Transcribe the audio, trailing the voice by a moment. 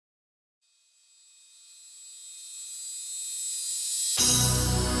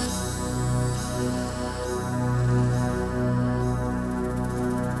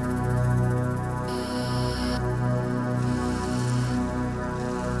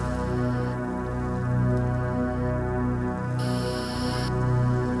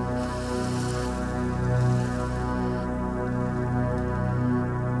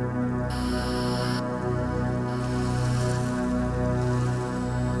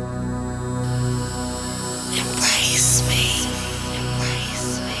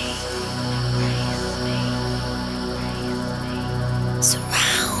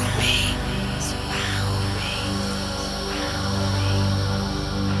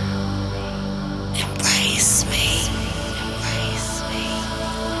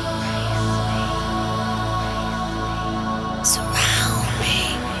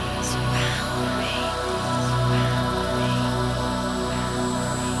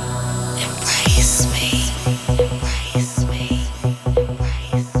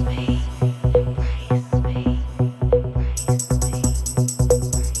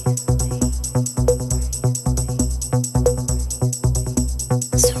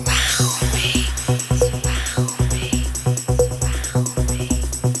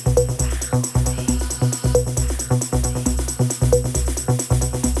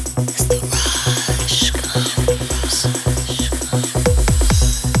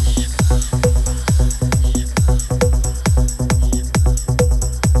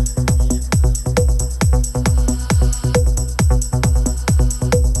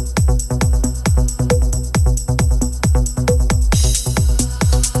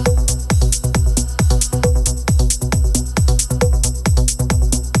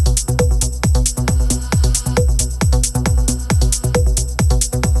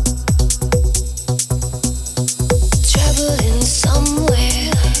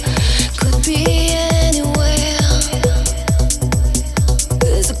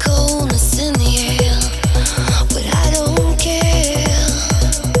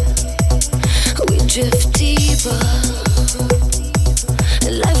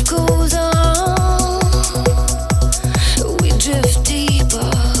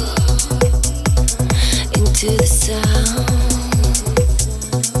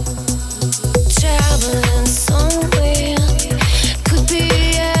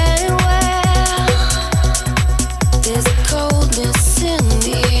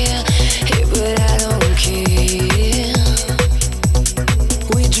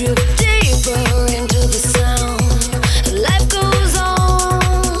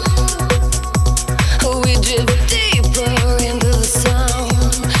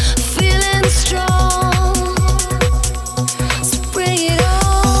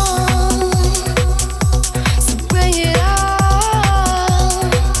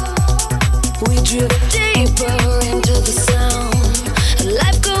drift deeper into the sound.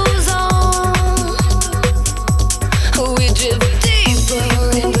 Life goes on. We drift deeper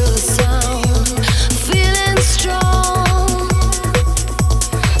into the sound. Feeling strong.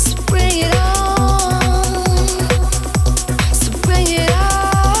 So bring it on. So bring it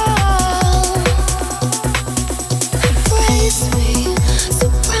on. Embrace me,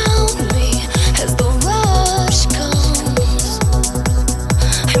 surround me as the rush comes.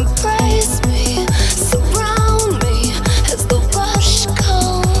 Embrace me, surround me as the rush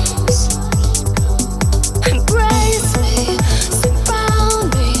comes. Embrace me, surround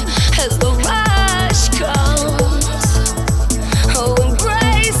me as the rush comes. Oh,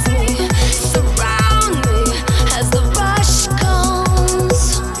 embrace me, surround me as the rush comes.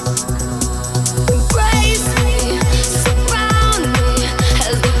 Embrace me, surround me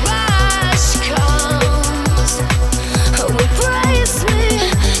as the rush comes. Oh, embrace me,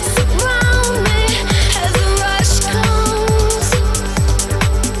 surround me as the rush comes.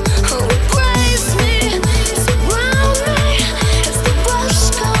 Oh, embrace me, surround me as the rush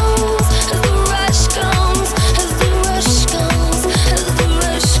comes. As the rush comes, as the rush comes, as the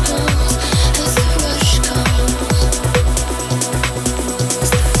rush comes, as the rush comes.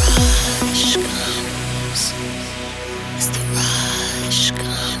 As the rush comes, as the rush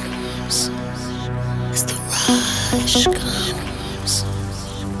comes,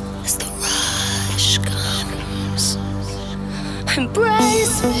 as the rush comes.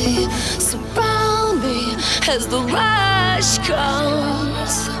 Embrace me, surround me as the rush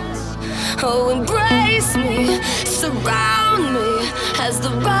comes. Oh, embrace me, surround me as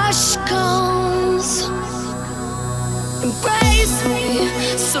the rush comes. Embrace me,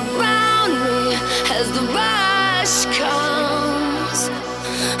 surround me as the rush comes.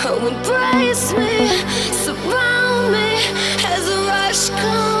 Oh, embrace me, surround me as the rush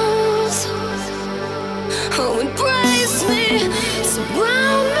comes. Oh, embrace me,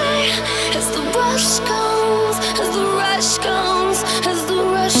 surround me as the rush comes, as the rush comes, as the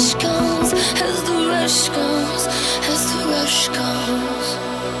rush comes, as the rush comes, as the rush comes.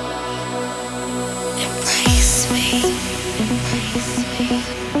 Embrace me.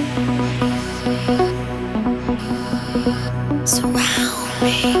 Surround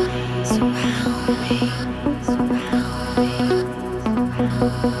me, surround me, surround me.